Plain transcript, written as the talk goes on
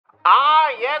Ah,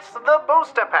 yes, the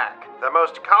booster pack. The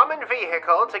most common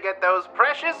vehicle to get those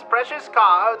precious, precious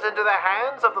cards into the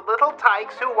hands of the little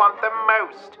tykes who want them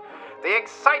most. The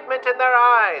excitement in their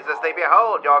eyes as they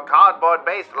behold your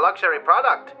cardboard-based luxury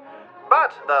product.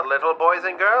 But the little boys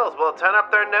and girls will turn up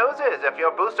their noses if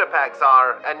your booster packs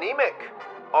are anemic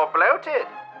or bloated.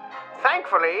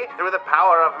 Thankfully, through the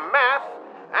power of math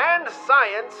and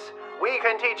science, we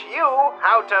can teach you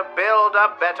how to build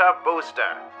a better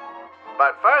booster.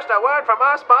 But first, a word from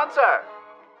our sponsor.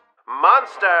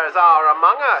 Monsters are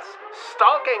among us,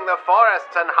 stalking the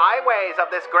forests and highways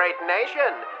of this great nation.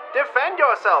 Defend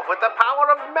yourself with the power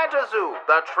of MetaZoo,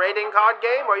 the trading card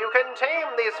game where you can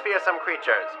tame these fearsome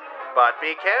creatures. But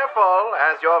be careful,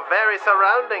 as your very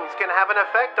surroundings can have an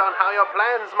effect on how your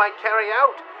plans might carry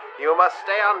out. You must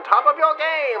stay on top of your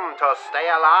game to stay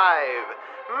alive.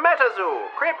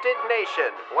 MetaZoo, Cryptid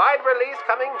Nation. Wide release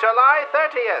coming July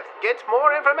 30th. Get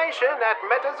more information at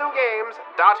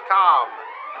metazoogames.com.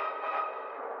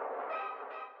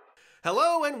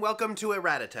 Hello and welcome to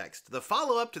Errata, the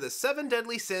follow-up to the 7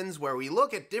 Deadly Sins where we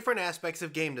look at different aspects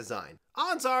of game design.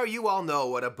 Odds are you all know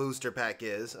what a booster pack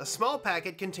is, a small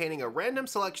packet containing a random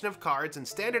selection of cards in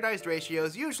standardized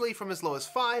ratios usually from as low as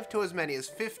 5 to as many as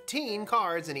 15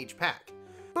 cards in each pack.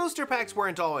 Booster packs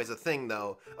weren't always a thing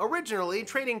though. Originally,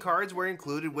 trading cards were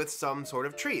included with some sort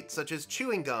of treat, such as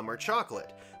chewing gum or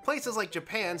chocolate. Places like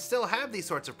Japan still have these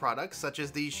sorts of products, such as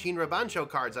these Shinrabansho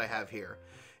cards I have here.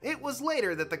 It was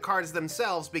later that the cards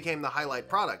themselves became the highlight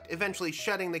product, eventually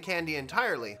shedding the candy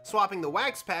entirely, swapping the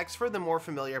wax packs for the more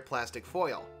familiar plastic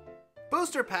foil.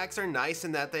 Booster packs are nice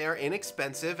in that they are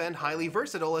inexpensive and highly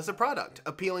versatile as a product,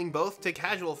 appealing both to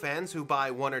casual fans who buy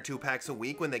 1 or 2 packs a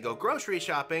week when they go grocery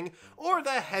shopping, or the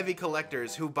heavy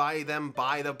collectors who buy them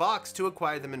by the box to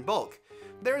acquire them in bulk.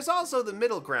 There is also the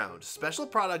middle ground, special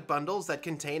product bundles that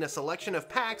contain a selection of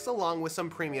packs along with some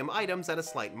premium items at a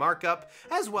slight markup,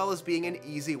 as well as being an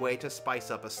easy way to spice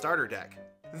up a starter deck.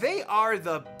 They are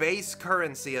the base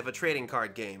currency of a trading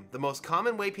card game, the most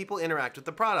common way people interact with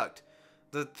the product.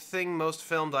 The thing most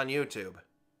filmed on YouTube.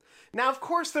 Now, of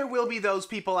course, there will be those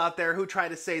people out there who try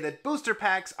to say that booster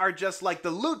packs are just like the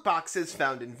loot boxes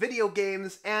found in video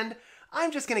games, and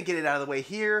I'm just gonna get it out of the way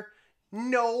here.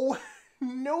 No,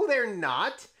 no they're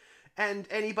not. And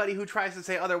anybody who tries to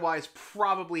say otherwise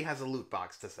probably has a loot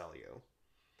box to sell you.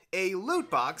 A loot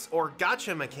box, or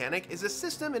gacha mechanic, is a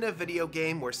system in a video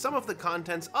game where some of the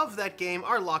contents of that game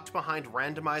are locked behind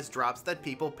randomized drops that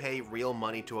people pay real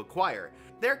money to acquire.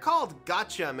 They're called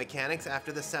gacha mechanics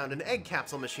after the sound an egg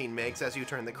capsule machine makes as you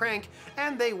turn the crank,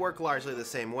 and they work largely the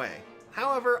same way.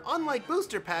 However, unlike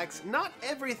booster packs, not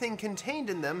everything contained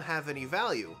in them have any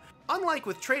value. Unlike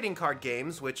with trading card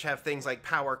games, which have things like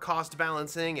power cost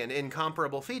balancing and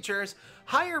incomparable features,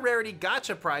 higher rarity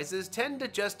gacha prizes tend to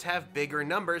just have bigger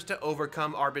numbers to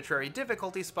overcome arbitrary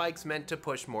difficulty spikes meant to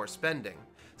push more spending.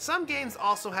 Some games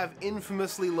also have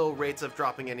infamously low rates of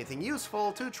dropping anything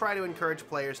useful to try to encourage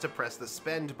players to press the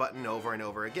spend button over and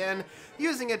over again,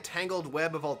 using a tangled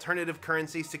web of alternative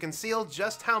currencies to conceal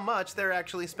just how much they're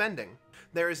actually spending.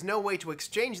 There is no way to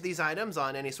exchange these items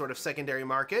on any sort of secondary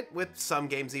market, with some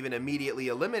games even immediately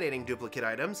eliminating duplicate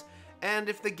items, and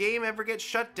if the game ever gets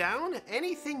shut down,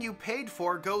 anything you paid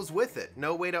for goes with it,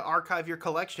 no way to archive your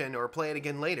collection or play it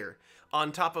again later.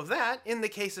 On top of that, in the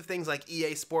case of things like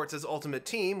EA Sports' Ultimate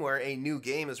Team, where a new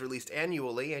game is released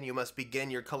annually and you must begin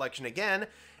your collection again,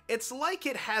 it's like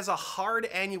it has a hard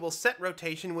annual set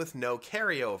rotation with no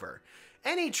carryover.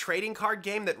 Any trading card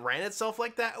game that ran itself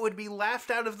like that would be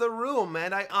laughed out of the room,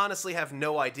 and I honestly have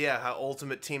no idea how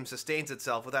Ultimate Team sustains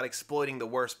itself without exploiting the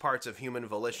worst parts of human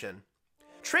volition.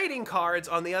 Trading cards,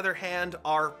 on the other hand,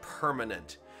 are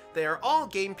permanent. They are all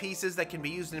game pieces that can be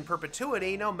used in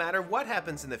perpetuity no matter what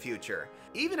happens in the future.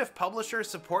 Even if publisher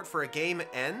support for a game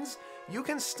ends, you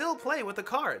can still play with the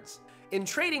cards. In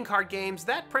trading card games,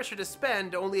 that pressure to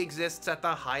spend only exists at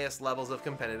the highest levels of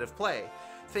competitive play.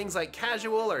 Things like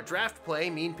casual or draft play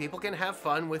mean people can have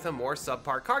fun with a more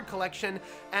subpar card collection,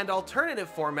 and alternative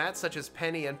formats such as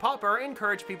Penny and Pauper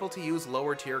encourage people to use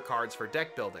lower tier cards for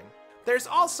deck building. There's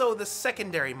also the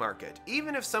secondary market.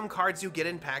 Even if some cards you get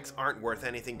in packs aren't worth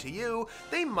anything to you,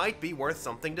 they might be worth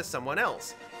something to someone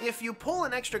else. If you pull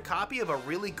an extra copy of a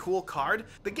really cool card,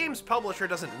 the game's publisher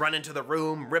doesn't run into the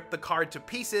room, rip the card to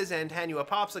pieces, and hand you a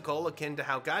popsicle akin to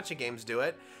how gacha games do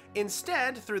it.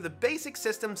 Instead, through the basic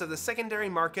systems of the secondary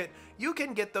market, you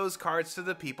can get those cards to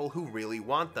the people who really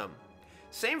want them.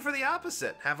 Same for the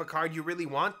opposite. Have a card you really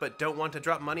want but don't want to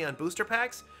drop money on booster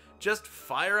packs? Just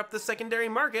fire up the secondary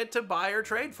market to buy or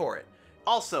trade for it.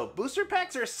 Also, booster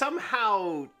packs are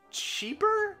somehow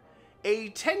cheaper? A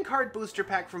 10-card booster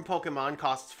pack from Pokemon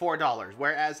costs $4,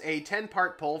 whereas a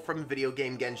 10-part pull from video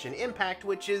game Genshin Impact,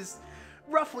 which is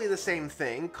roughly the same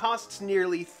thing, costs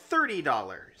nearly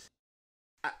 $30.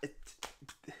 I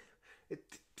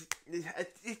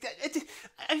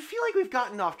feel like we've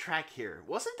gotten off track here.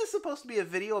 Wasn't this supposed to be a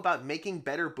video about making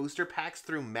better booster packs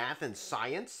through math and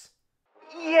science?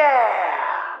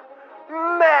 Yeah!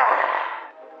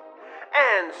 Math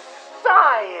and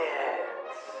science!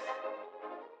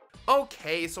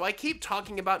 Okay, so I keep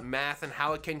talking about math and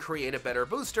how it can create a better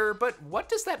booster, but what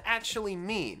does that actually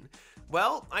mean?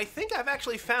 Well, I think I've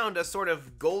actually found a sort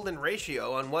of golden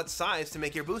ratio on what size to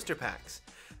make your booster packs.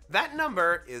 That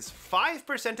number is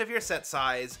 5% of your set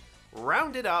size,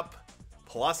 rounded up,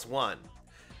 +1.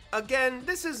 Again,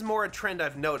 this is more a trend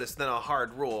I've noticed than a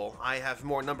hard rule. I have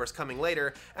more numbers coming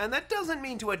later, and that doesn't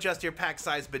mean to adjust your pack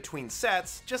size between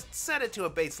sets, just set it to a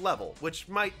base level, which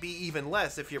might be even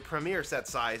less if your premier set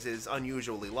size is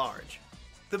unusually large.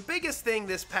 The biggest thing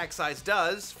this pack size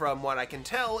does, from what I can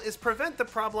tell, is prevent the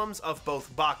problems of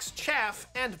both box chaff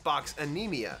and box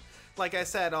anemia. Like I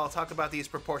said, I'll talk about these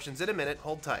proportions in a minute,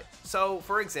 hold tight. So,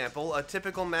 for example, a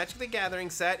typical Magic the Gathering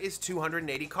set is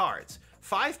 280 cards.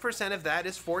 5% of that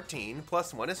is 14,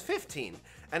 plus 1 is 15.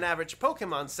 An average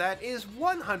Pokemon set is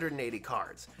 180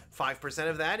 cards. 5%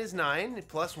 of that is 9,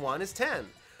 plus 1 is 10.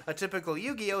 A typical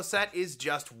Yu-Gi-Oh set is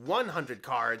just 100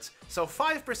 cards, so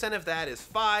 5% of that is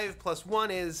 5, plus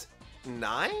 1 is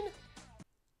 9?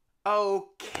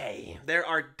 Okay, there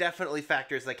are definitely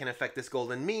factors that can affect this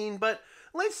golden mean, but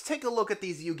let's take a look at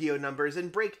these Yu-Gi-Oh numbers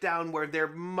and break down where there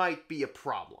might be a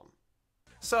problem.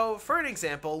 So, for an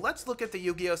example, let's look at the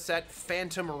Yu-Gi-Oh set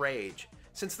Phantom Rage.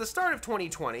 Since the start of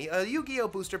 2020, a Yu-Gi-Oh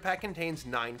booster pack contains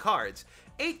 9 cards,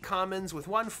 8 commons with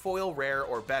 1 foil rare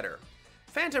or better.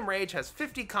 Phantom Rage has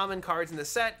 50 common cards in the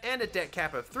set and a deck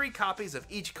cap of 3 copies of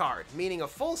each card, meaning a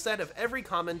full set of every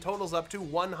common totals up to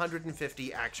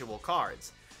 150 actual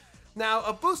cards. Now,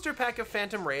 a booster pack of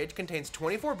Phantom Rage contains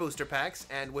 24 booster packs,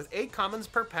 and with 8 commons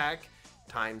per pack,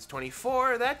 times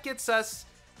 24, that gets us...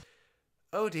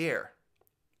 oh dear.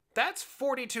 That's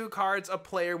 42 cards a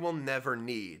player will never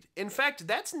need. In fact,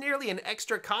 that's nearly an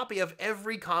extra copy of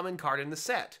every common card in the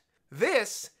set.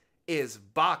 This is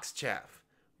box chaff.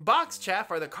 Box chaff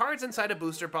are the cards inside a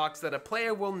booster box that a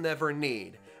player will never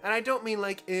need. And I don't mean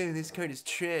like, this card is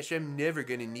trash, I'm never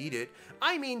gonna need it.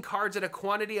 I mean cards at a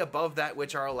quantity above that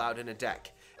which are allowed in a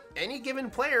deck. Any given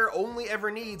player only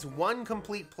ever needs 1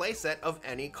 complete playset of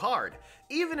any card.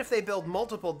 Even if they build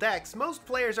multiple decks, most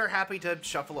players are happy to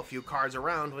shuffle a few cards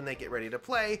around when they get ready to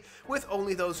play, with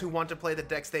only those who want to play the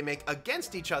decks they make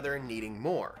against each other needing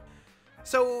more.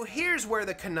 So here's where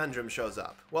the conundrum shows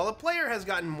up. While a player has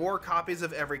gotten more copies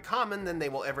of every common than they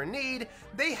will ever need,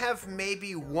 they have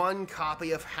maybe 1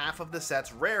 copy of half of the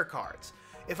set's rare cards.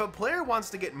 If a player wants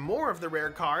to get more of the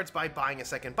rare cards by buying a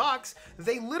second box,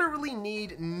 they literally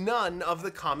need none of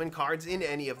the common cards in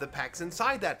any of the packs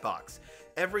inside that box.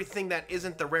 Everything that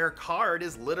isn't the rare card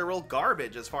is literal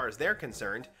garbage as far as they're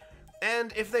concerned.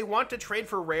 And if they want to trade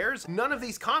for rares, none of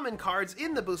these common cards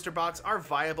in the booster box are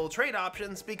viable trade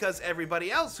options because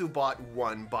everybody else who bought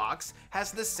 1 box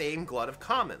has the same glut of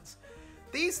commons.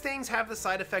 These things have the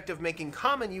side effect of making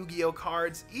common Yu-Gi-Oh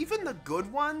cards, even the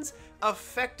good ones,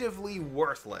 effectively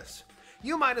worthless.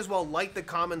 You might as well light the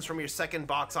commons from your second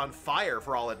box on fire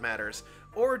for all it matters,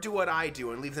 or do what I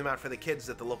do and leave them out for the kids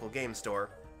at the local game store.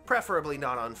 Preferably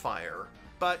not on fire,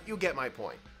 but you get my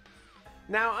point.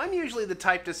 Now, I'm usually the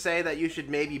type to say that you should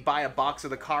maybe buy a box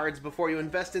of the cards before you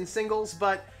invest in singles,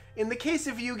 but in the case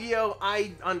of Yu-Gi-Oh,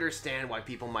 I understand why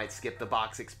people might skip the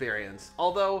box experience.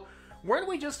 Although, weren't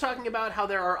we just talking about how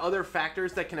there are other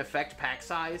factors that can affect pack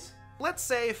size? Let's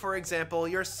say, for example,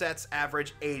 your sets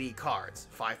average 80 cards.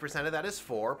 5% of that is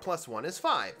 4, plus 1 is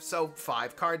 5, so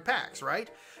 5 card packs, right?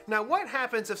 Now what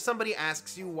happens if somebody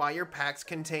asks you why your packs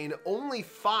contain only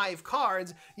 5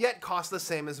 cards, yet cost the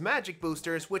same as Magic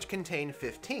boosters, which contain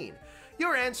 15?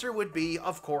 Your answer would be,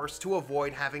 of course, to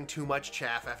avoid having too much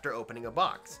chaff after opening a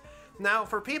box. Now,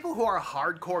 for people who are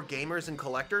hardcore gamers and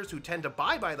collectors who tend to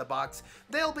buy by the box,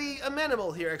 they'll be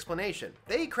amenable to your explanation.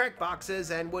 They crack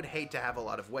boxes and would hate to have a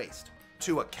lot of waste.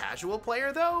 To a casual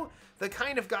player, though, the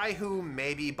kind of guy who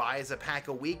maybe buys a pack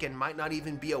a week and might not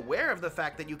even be aware of the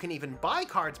fact that you can even buy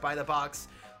cards by the box,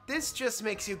 this just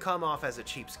makes you come off as a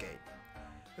cheapskate.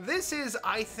 This is,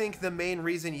 I think, the main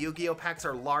reason Yu-Gi-Oh packs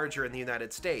are larger in the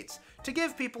United States, to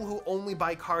give people who only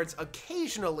buy cards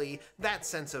occasionally that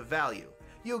sense of value.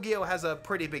 Yu-Gi-Oh has a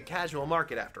pretty big casual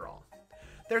market after all.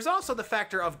 There's also the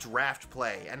factor of draft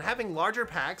play, and having larger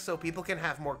packs so people can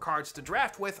have more cards to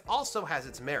draft with also has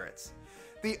its merits.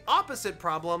 The opposite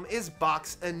problem is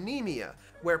box anemia,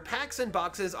 where packs and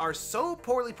boxes are so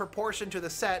poorly proportioned to the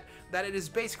set that it is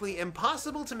basically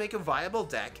impossible to make a viable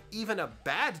deck, even a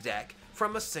bad deck,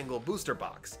 from a single booster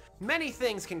box. Many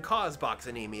things can cause box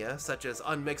anemia, such as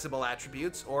unmixable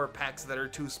attributes or packs that are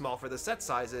too small for the set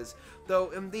sizes, though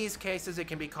in these cases it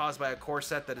can be caused by a core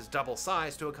set that is double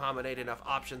sized to accommodate enough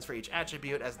options for each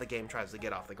attribute as the game tries to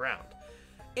get off the ground.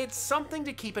 It's something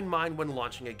to keep in mind when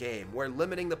launching a game, where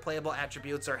limiting the playable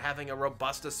attributes or having a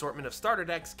robust assortment of starter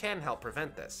decks can help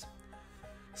prevent this.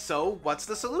 So, what's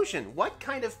the solution? What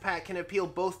kind of pack can appeal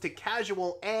both to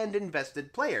casual and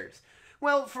invested players?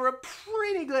 Well, for a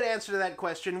pretty good answer to that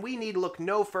question, we need look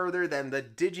no further than the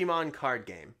Digimon card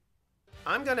game.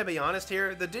 I'm gonna be honest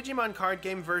here, the Digimon card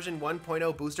game version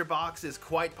 1.0 booster box is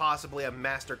quite possibly a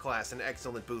masterclass in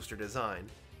excellent booster design.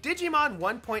 Digimon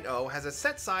 1.0 has a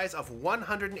set size of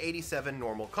 187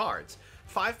 normal cards.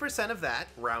 5% of that,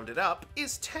 rounded up,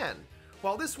 is 10.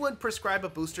 While this would prescribe a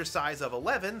booster size of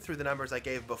 11 through the numbers I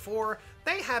gave before,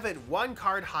 they have it one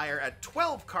card higher at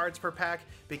 12 cards per pack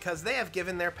because they have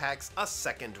given their packs a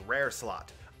second rare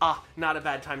slot. Not a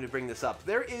bad time to bring this up.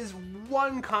 There is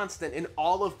one constant in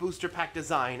all of booster pack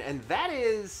design, and that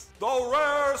is... the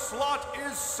rare slot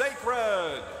is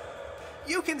sacred!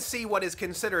 You can see what is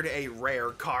considered a rare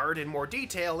card in more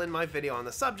detail in my video on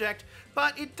the subject,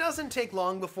 but it doesn't take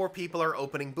long before people are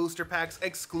opening booster packs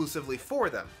exclusively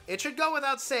for them. It should go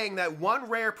without saying that one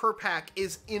rare per pack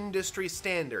is industry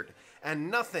standard, and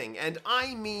nothing, and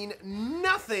I mean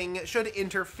nothing, should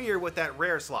interfere with that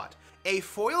rare slot. A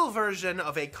foil version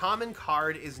of a common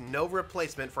card is no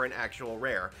replacement for an actual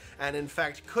rare, and in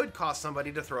fact could cause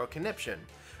somebody to throw a conniption.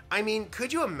 I mean,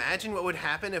 could you imagine what would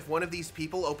happen if one of these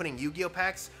people opening Yu-Gi-Oh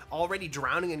packs, already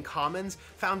drowning in commons,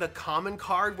 found a common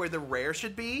card where the rare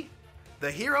should be?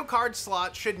 The hero card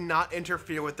slot should not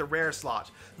interfere with the rare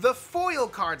slot. The foil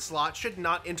card slot should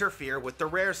not interfere with the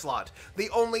rare slot. The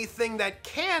only thing that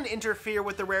can interfere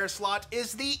with the rare slot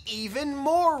is the even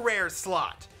more rare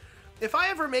slot. If I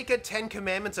ever make a 10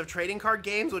 Commandments of trading card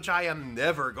games, which I am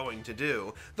never going to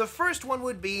do, the first one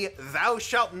would be, thou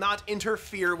shalt not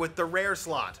interfere with the rare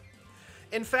slot.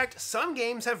 In fact, some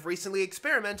games have recently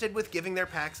experimented with giving their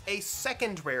packs a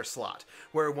second rare slot,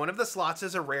 where one of the slots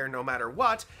is a rare no matter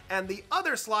what, and the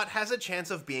other slot has a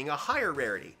chance of being a higher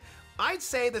rarity. I'd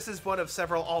say this is one of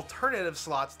several alternative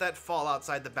slots that fall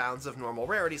outside the bounds of normal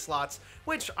rarity slots,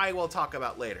 which I will talk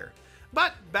about later.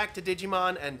 But back to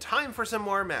Digimon, and time for some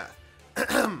more math.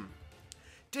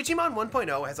 Digimon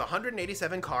 1.0 has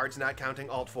 187 cards not counting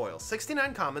alt foils,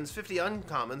 69 commons, 50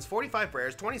 uncommons, 45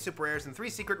 rares, 20 super rares, and 3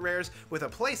 secret rares with a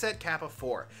playset cap of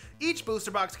 4. Each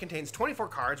booster box contains 24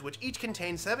 cards, which each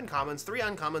contain 7 commons, 3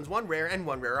 uncommons, 1 rare, and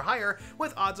 1 rare or higher,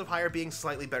 with odds of higher being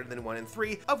slightly better than 1 in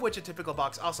 3, of which a typical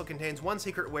box also contains 1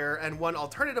 secret rare and 1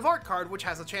 alternative art card, which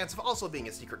has a chance of also being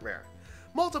a secret rare.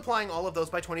 Multiplying all of those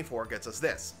by 24 gets us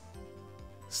this.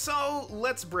 So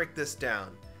let's break this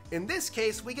down. In this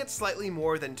case, we get slightly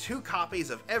more than 2 copies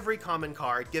of every common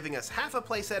card, giving us half a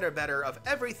playset or better of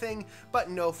everything, but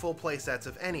no full playsets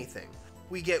of anything.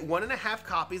 We get 1.5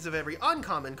 copies of every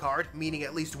uncommon card, meaning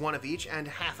at least 1 of each, and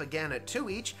half again at 2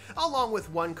 each, along with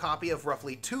 1 copy of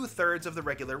roughly 2/3 of the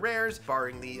regular rares,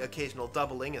 barring the occasional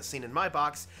doubling as seen in my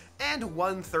box, and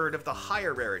 1/3 of the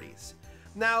higher rarities.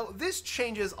 Now, this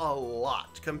changes a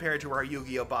lot compared to our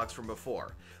Yu-Gi-Oh box from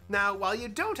before. Now, while you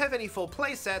don't have any full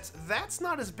playsets, that's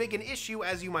not as big an issue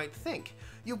as you might think.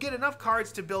 You get enough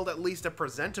cards to build at least a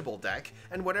presentable deck,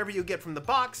 and whatever you get from the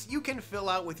box, you can fill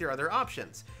out with your other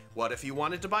options. What if you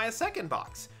wanted to buy a second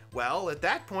box? Well, at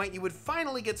that point, you would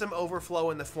finally get some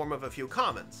overflow in the form of a few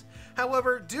commons.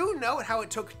 However, do note how it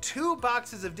took 2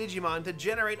 boxes of Digimon to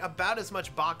generate about as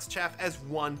much box chaff as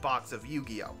 1 box of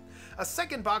Yu-Gi-Oh! A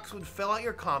second box would fill out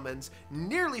your commons,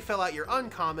 nearly fill out your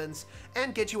uncommons,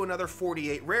 and get you another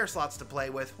 48 rare slots to play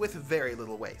with very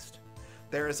little waste.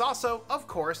 There is also, of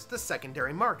course, the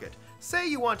secondary market. Say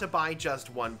you want to buy just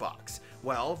 1 box.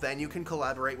 Well, then you can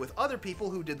collaborate with other people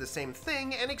who did the same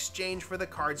thing and exchange for the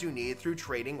cards you need through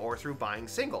trading or through buying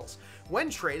singles. When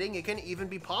trading, it can even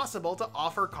be possible to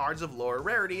offer cards of lower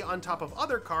rarity on top of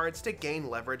other cards to gain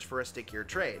leverage for a stickier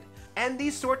trade. And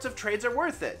these sorts of trades are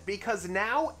worth it, because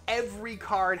now every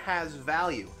card has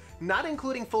value. Not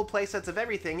including full playsets of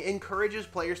everything encourages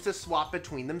players to swap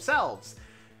between themselves.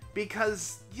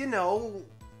 Because, you know,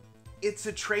 it's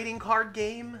a trading card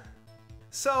game.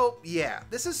 So, yeah,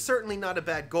 this is certainly not a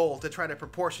bad goal to try to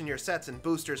proportion your sets and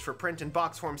boosters for print in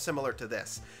box form similar to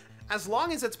this. As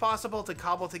long as it's possible to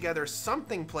cobble together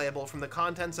something playable from the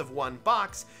contents of 1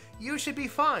 box, you should be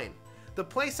fine. The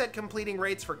playset completing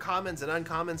rates for commons and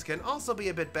uncommons can also be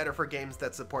a bit better for games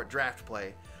that support draft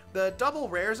play. The double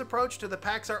rares approach to the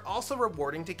packs are also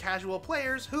rewarding to casual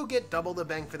players who get double the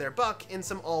bang for their buck in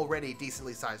some already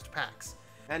decently sized packs.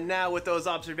 And now with those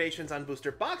observations on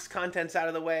booster box contents out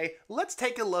of the way, let's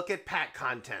take a look at pack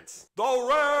contents. The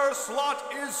rare slot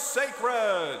is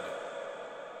sacred!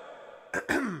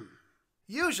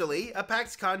 Usually, a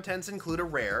pack's contents include a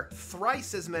rare,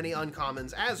 thrice as many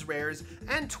uncommons as rares,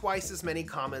 and twice as many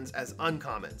commons as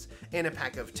uncommons. In a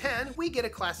pack of 10, we get a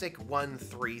classic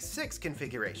 1-3-6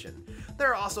 configuration. There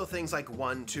are also things like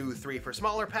 1-2-3 for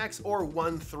smaller packs, or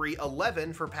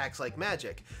 1-3-11 for packs like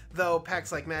Magic, though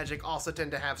packs like Magic also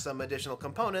tend to have some additional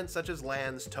components such as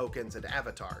lands, tokens, and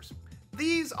avatars.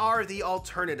 These are the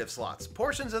alternative slots,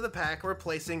 portions of the pack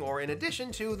replacing or in addition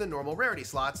to the normal rarity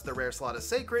slots. The rare slot is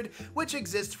sacred, which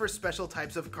exists for special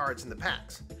types of cards in the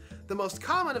packs. The most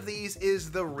common of these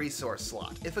is the resource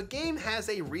slot. If a game has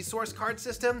a resource card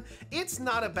system, it's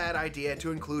not a bad idea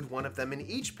to include one of them in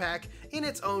each pack in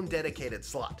its own dedicated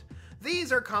slot.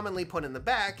 These are commonly put in the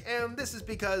back, and this is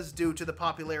because, due to the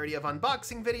popularity of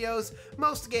unboxing videos,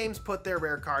 most games put their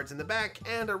rare cards in the back,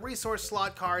 and a resource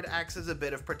slot card acts as a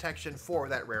bit of protection for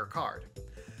that rare card.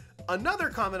 Another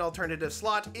common alternative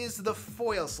slot is the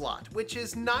foil slot, which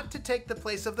is not to take the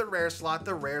place of the rare slot.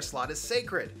 The rare slot is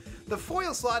sacred. The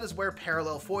foil slot is where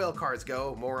parallel foil cards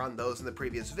go, more on those in the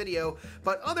previous video,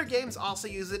 but other games also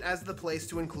use it as the place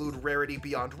to include rarity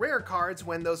beyond rare cards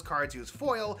when those cards use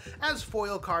foil, as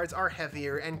foil cards are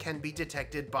heavier and can be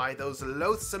detected by those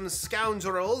loathsome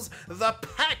scoundrels, the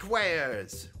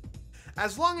packwares.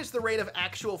 As long as the rate of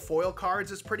actual foil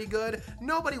cards is pretty good,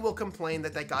 nobody will complain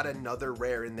that they got another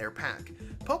rare in their pack.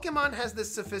 Pokemon has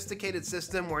this sophisticated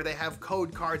system where they have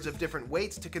code cards of different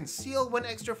weights to conceal when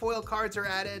extra foil cards are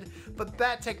added, but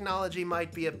that technology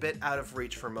might be a bit out of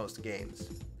reach for most games.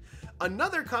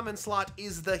 Another common slot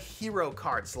is the hero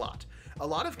card slot. A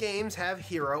lot of games have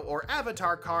hero or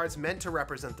avatar cards meant to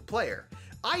represent the player.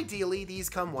 Ideally, these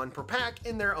come one per pack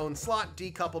in their own slot,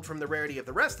 decoupled from the rarity of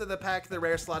the rest of the pack. The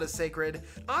rare slot is sacred.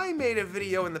 I made a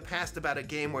video in the past about a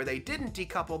game where they didn't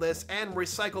decouple this and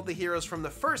recycled the heroes from the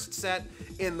first set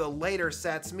in the later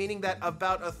sets, meaning that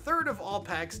about a third of all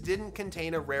packs didn't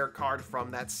contain a rare card from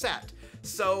that set.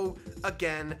 So,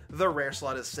 again, the rare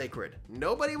slot is sacred.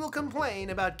 Nobody will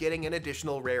complain about getting an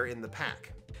additional rare in the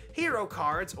pack. Hero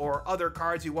cards, or other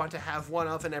cards you want to have one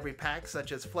of in every pack,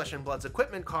 such as Flesh and Blood's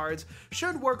equipment cards,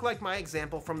 should work like my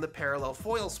example from the parallel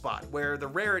foil spot, where the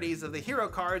rarities of the hero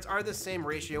cards are the same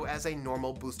ratio as a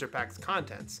normal booster pack's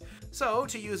contents. So,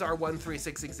 to use our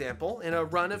 1-3-6 example, in a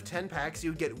run of 10 packs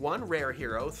you'd get 1 rare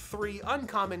hero, 3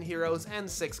 uncommon heroes, and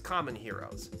 6 common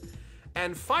heroes.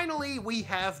 And finally, we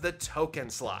have the token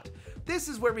slot. This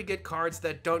is where we get cards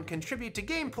that don't contribute to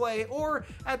gameplay, or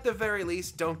at the very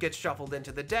least don't get shuffled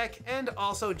into the deck, and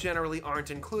also generally aren't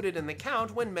included in the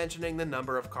count when mentioning the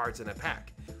number of cards in a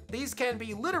pack. These can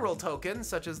be literal tokens,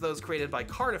 such as those created by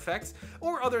card effects,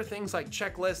 or other things like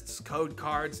checklists, code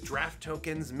cards, draft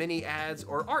tokens, mini ads,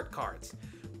 or art cards.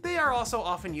 They are also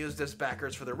often used as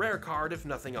backers for the rare card if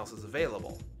nothing else is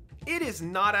available. It is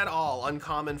not at all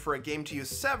uncommon for a game to use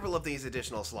several of these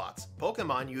additional slots.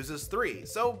 Pokemon uses 3,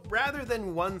 so rather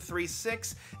than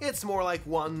 1-3-6, it's more like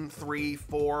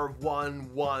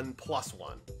 1-3-4-1-1 plus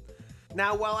 1.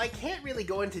 Now, while I can't really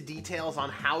go into details on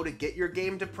how to get your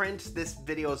game to print, this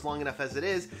video is long enough as it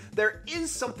is, there is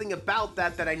something about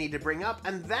that I need to bring up,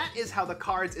 and that is how the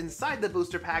cards inside the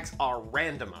booster packs are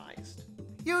randomized.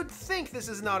 You'd think this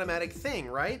is an automatic thing,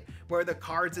 right? Where the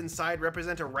cards inside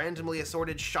represent a randomly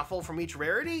assorted shuffle from each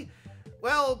rarity?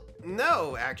 Well,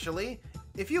 no, actually.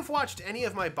 If you've watched any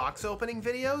of my box opening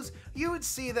videos, you would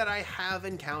see that I have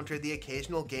encountered the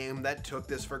occasional game that took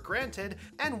this for granted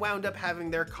and wound up having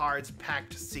their cards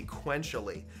packed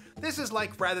sequentially. This is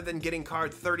like, rather than getting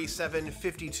card 37,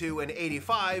 52, and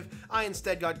 85, I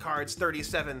instead got cards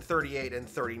 37, 38, and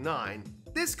 39.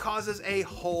 This causes a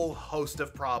whole host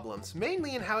of problems,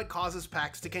 mainly in how it causes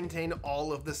packs to contain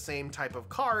all of the same type of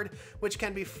card, which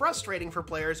can be frustrating for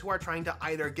players who are trying to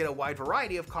either get a wide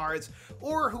variety of cards,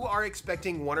 or who are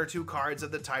expecting 1 or 2 cards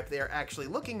of the type they are actually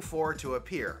looking for to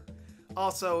appear.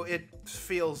 Also, it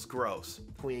feels gross.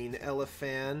 Queen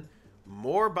Elephant,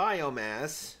 more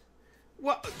biomass.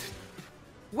 What?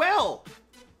 Well!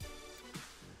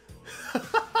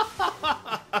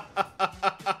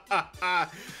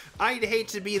 I'd hate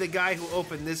to be the guy who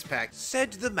opened this pack,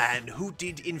 said the man who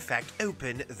did in fact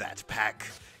open that pack.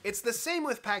 It's the same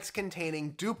with packs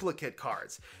containing duplicate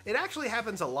cards. It actually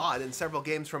happens a lot in several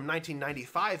games from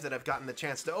 1995 that I've gotten the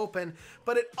chance to open,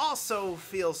 but it also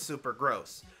feels super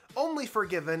gross. Only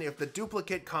forgiven if the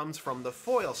duplicate comes from the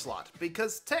foil slot,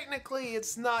 because technically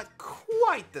it's not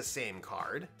quite the same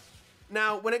card.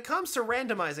 Now, when it comes to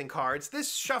randomizing cards,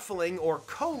 this shuffling or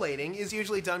collating is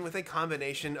usually done with a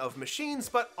combination of machines,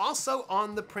 but also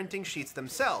on the printing sheets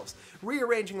themselves,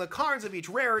 rearranging the cards of each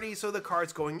rarity so the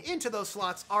cards going into those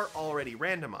slots are already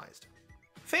randomized.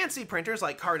 Fancy printers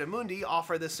like Cardamundi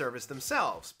offer this service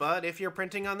themselves, but if you're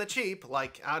printing on the cheap,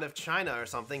 like out of China or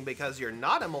something because you're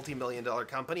not a multi-million-dollar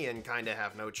company and kinda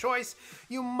have no choice,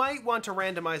 you might want to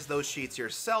randomize those sheets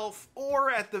yourself,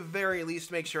 or at the very least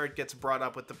make sure it gets brought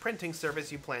up with the printing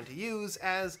service you plan to use,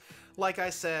 as, like I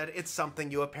said, it's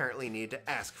something you apparently need to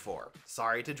ask for.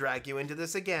 Sorry to drag you into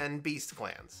this again, Beast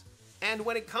Clans. And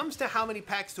when it comes to how many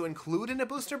packs to include in a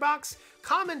booster box,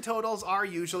 common totals are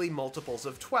usually multiples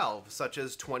of 12, such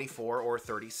as 24 or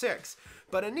 36.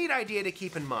 But a neat idea to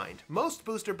keep in mind, most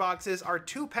booster boxes are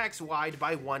 2 packs wide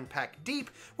by 1 pack deep,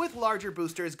 with larger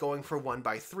boosters going for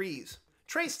 1x3s.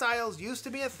 Tray styles used to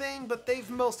be a thing, but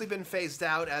they've mostly been phased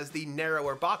out as the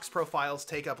narrower box profiles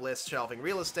take up less shelving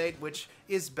real estate, which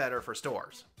is better for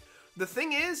stores. The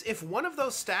thing is, if one of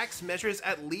those stacks measures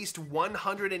at least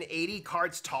 180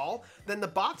 cards tall, then the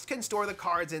box can store the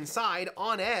cards inside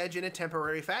on edge in a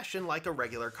temporary fashion like a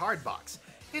regular card box.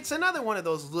 It's another one of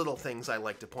those little things I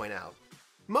like to point out.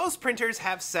 Most printers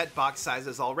have set box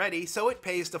sizes already, so it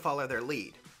pays to follow their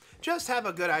lead. Just have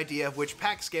a good idea of which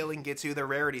pack scaling gets you the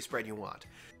rarity spread you want.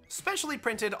 Specially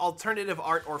printed alternative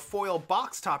art or foil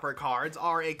box topper cards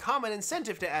are a common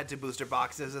incentive to add to booster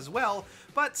boxes as well,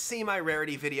 but see my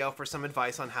rarity video for some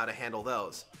advice on how to handle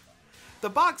those. The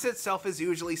box itself is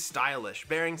usually stylish,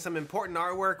 bearing some important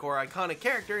artwork or iconic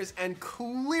characters and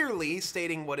clearly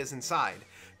stating what is inside.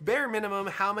 Bare minimum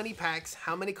how many packs,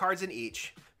 how many cards in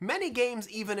each. Many games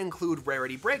even include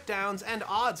rarity breakdowns and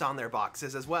odds on their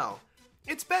boxes as well.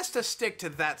 It's best to stick to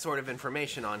that sort of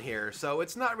information on here, so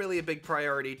it's not really a big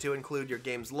priority to include your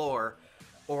game's lore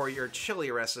or your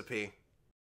chili recipe.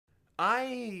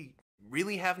 I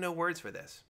really have no words for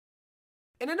this.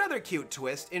 In another cute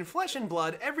twist, in Flesh and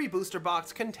Blood, every booster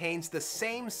box contains the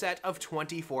same set of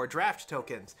 24 draft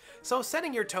tokens, so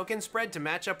setting your token spread to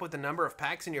match up with the number of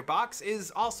packs in your box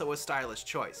is also a stylish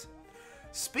choice.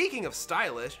 Speaking of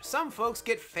stylish, some folks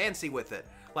get fancy with it,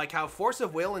 like how Force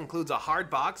of Will includes a hard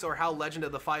box or how Legend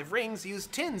of the Five Rings use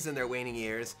tins in their waning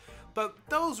years, but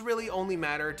those really only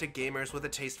matter to gamers with a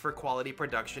taste for quality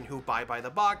production who buy by the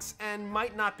box and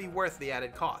might not be worth the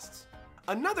added costs.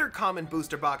 Another common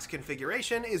booster box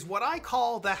configuration is what I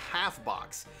call the half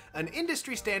box, an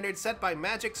industry standard set by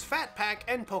Magic's Fat Pack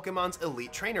and Pokemon's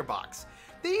Elite Trainer box.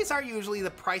 These are usually the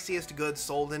priciest goods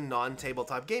sold in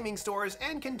non-tabletop gaming stores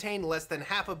and contain less than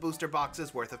half a booster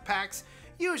box's worth of packs,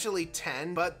 usually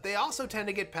 10, but they also tend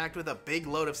to get packed with a big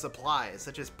load of supplies,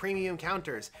 such as premium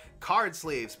counters, card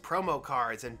sleeves, promo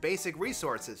cards, and basic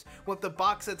resources, with the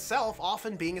box itself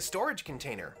often being a storage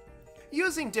container.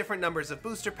 Using different numbers of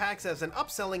booster packs as an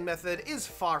upselling method is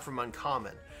far from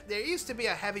uncommon. There used to be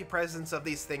a heavy presence of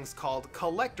these things called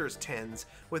collector's tins,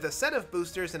 with a set of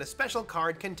boosters and a special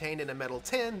card contained in a metal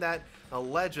tin that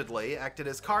allegedly acted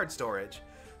as card storage.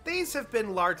 These have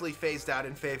been largely phased out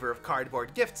in favor of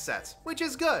cardboard gift sets, which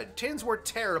is good. Tins were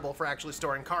terrible for actually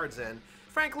storing cards in.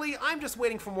 Frankly, I'm just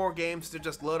waiting for more games to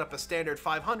just load up a standard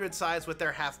 500 size with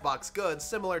their half-box goods,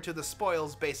 similar to the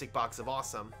Spoils basic box of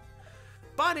awesome.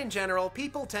 But in general,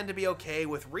 people tend to be okay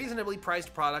with reasonably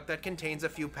priced product that contains a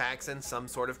few packs and some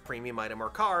sort of premium item or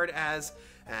card as,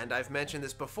 and I've mentioned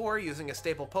this before using a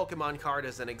staple Pokemon card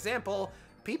as an example,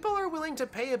 people are willing to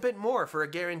pay a bit more for a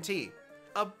guarantee.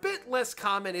 A bit less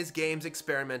common is games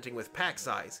experimenting with pack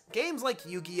size. Games like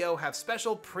Yu-Gi-Oh! Have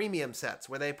special premium sets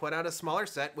where they put out a smaller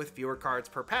set with fewer cards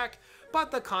per pack,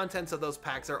 but the contents of those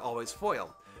packs are always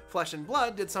foil. Flesh and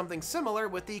Blood did something similar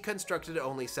with the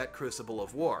constructed-only set Crucible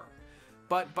of War.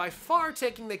 But by far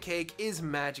taking the cake is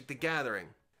Magic the Gathering.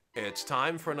 It's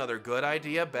time for another good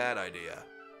idea, bad idea.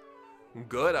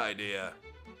 Good idea.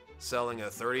 Selling a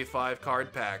 35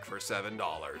 card pack for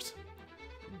 $7.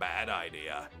 Bad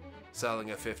idea.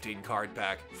 Selling a 15 card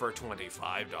pack for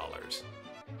 $25.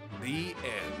 The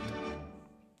end.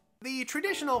 The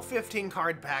traditional 15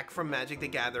 card pack from Magic the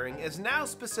Gathering is now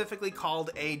specifically called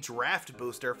a draft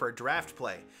booster for draft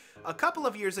play. A couple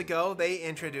of years ago, they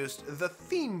introduced the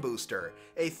Theme Booster,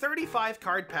 a 35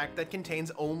 card pack that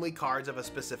contains only cards of a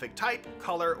specific type,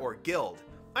 color, or guild.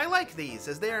 I like these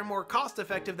as they are more cost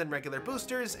effective than regular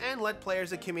boosters and let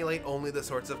players accumulate only the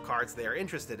sorts of cards they are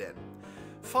interested in.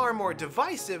 Far more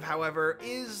divisive, however,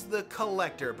 is the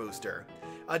Collector Booster.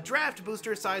 A draft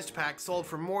booster-sized pack sold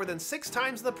for more than 6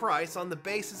 times the price on the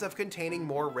basis of containing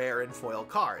more rare and foil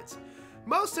cards.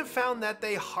 Most have found that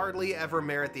they hardly ever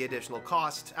merit the additional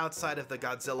cost outside of the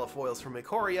Godzilla foils from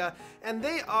Ikoria, and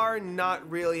they are not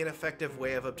really an effective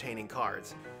way of obtaining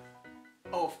cards.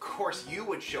 Oh, of course you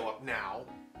would show up now.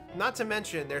 Not to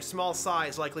mention, their small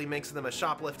size likely makes them a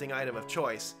shoplifting item of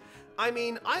choice. I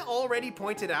mean, I already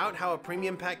pointed out how a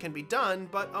premium pack can be done,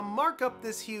 but a markup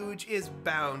this huge is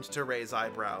bound to raise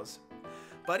eyebrows.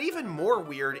 But even more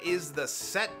weird is the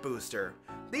set booster.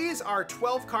 These are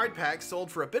 12 card packs sold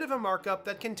for a bit of a markup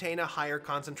that contain a higher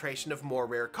concentration of more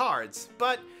rare cards,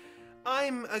 but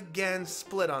I'm again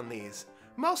split on these.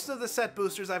 Most of the set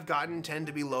boosters I've gotten tend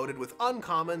to be loaded with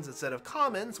uncommons instead of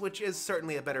commons, which is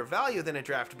certainly a better value than a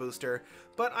draft booster,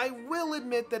 but I will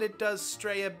admit that it does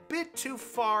stray a bit too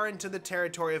far into the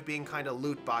territory of being kinda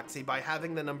loot boxy by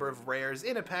having the number of rares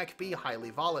in a pack be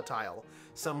highly volatile,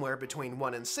 somewhere between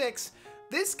 1 and 6.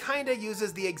 This kinda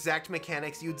uses the exact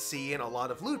mechanics you'd see in a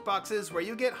lot of loot boxes where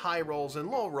you get high rolls and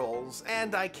low rolls,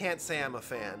 and I can't say I'm a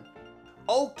fan.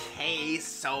 Okay,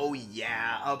 so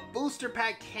yeah, a booster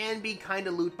pack can be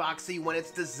kinda loot boxy when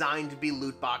it's designed to be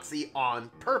loot boxy on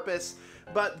purpose,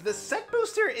 but the set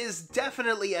booster is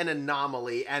definitely an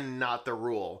anomaly and not the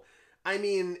rule. I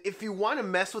mean, if you want to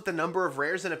mess with the number of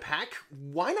rares in a pack,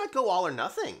 why not go all or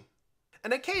nothing?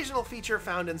 An occasional feature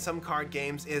found in some card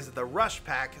games is the Rush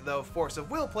Pack, though Force of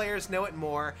Will players know it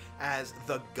more as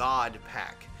the God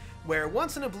Pack, where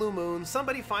once in a blue moon,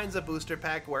 somebody finds a booster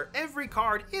pack where every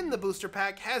card in the booster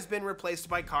pack has been replaced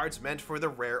by cards meant for the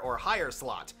rare or higher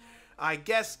slot. I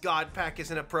guess God Pack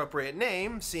is an appropriate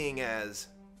name, seeing as...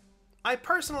 I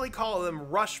personally call them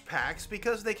rush packs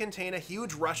because they contain a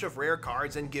huge rush of rare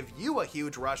cards and give you a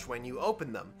huge rush when you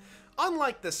open them.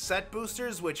 Unlike the set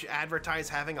boosters, which advertise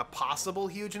having a possible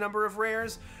huge number of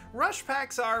rares, rush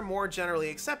packs are more generally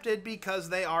accepted because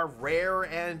they are rare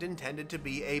and intended to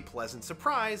be a pleasant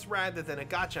surprise rather than a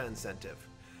gacha incentive.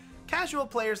 Casual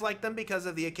players like them because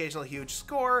of the occasional huge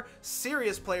score,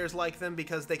 serious players like them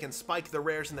because they can spike the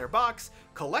rares in their box,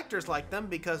 collectors like them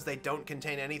because they don't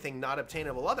contain anything not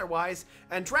obtainable otherwise,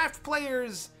 and draft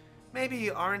players maybe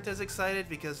aren't as excited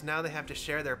because now they have to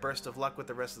share their burst of luck with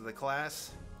the rest of the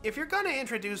class. If you're gonna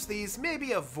introduce these,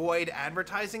 maybe avoid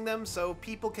advertising them so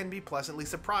people can be pleasantly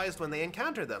surprised when they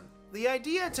encounter them. The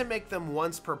idea to make them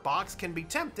once per box can be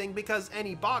tempting because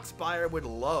any box buyer would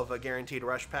love a guaranteed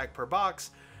rush pack per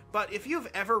box, but if you've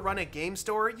ever run a game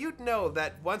store, you'd know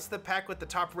that once the pack with the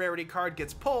top rarity card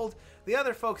gets pulled, the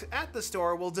other folks at the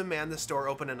store will demand the store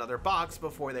open another box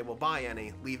before they will buy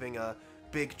any, leaving a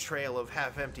big trail of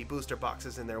half-empty booster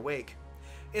boxes in their wake.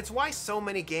 It's why so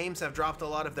many games have dropped a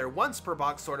lot of their once per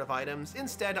box sort of items,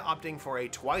 instead opting for a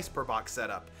twice per box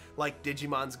setup, like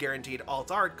Digimon's guaranteed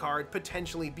alt art card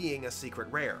potentially being a secret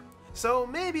rare. So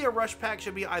maybe a rush pack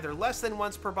should be either less than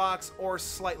once per box or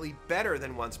slightly better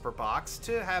than once per box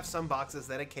to have some boxes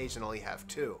that occasionally have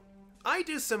two. I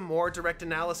do some more direct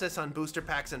analysis on booster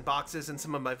packs and boxes in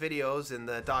some of my videos in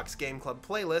the Docs Game Club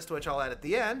playlist, which I'll add at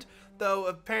the end, though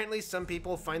apparently some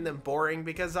people find them boring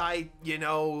because I,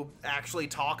 actually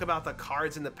talk about the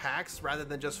cards in the packs rather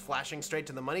than just flashing straight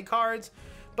to the money cards.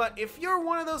 But if you're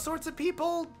one of those sorts of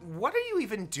people, what are you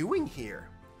even doing here?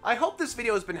 I hope this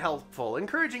video has been helpful,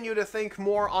 encouraging you to think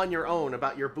more on your own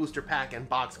about your booster pack and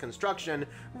box construction,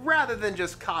 rather than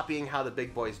just copying how the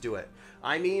big boys do it.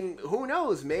 I mean, who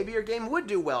knows, maybe your game would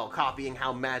do well copying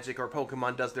how Magic or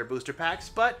Pokemon does their booster packs,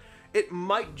 but it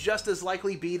might just as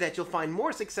likely be that you'll find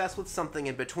more success with something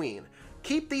in between.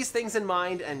 Keep these things in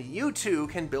mind and you too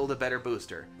can build a better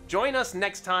booster. Join us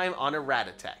next time on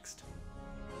Errata Text.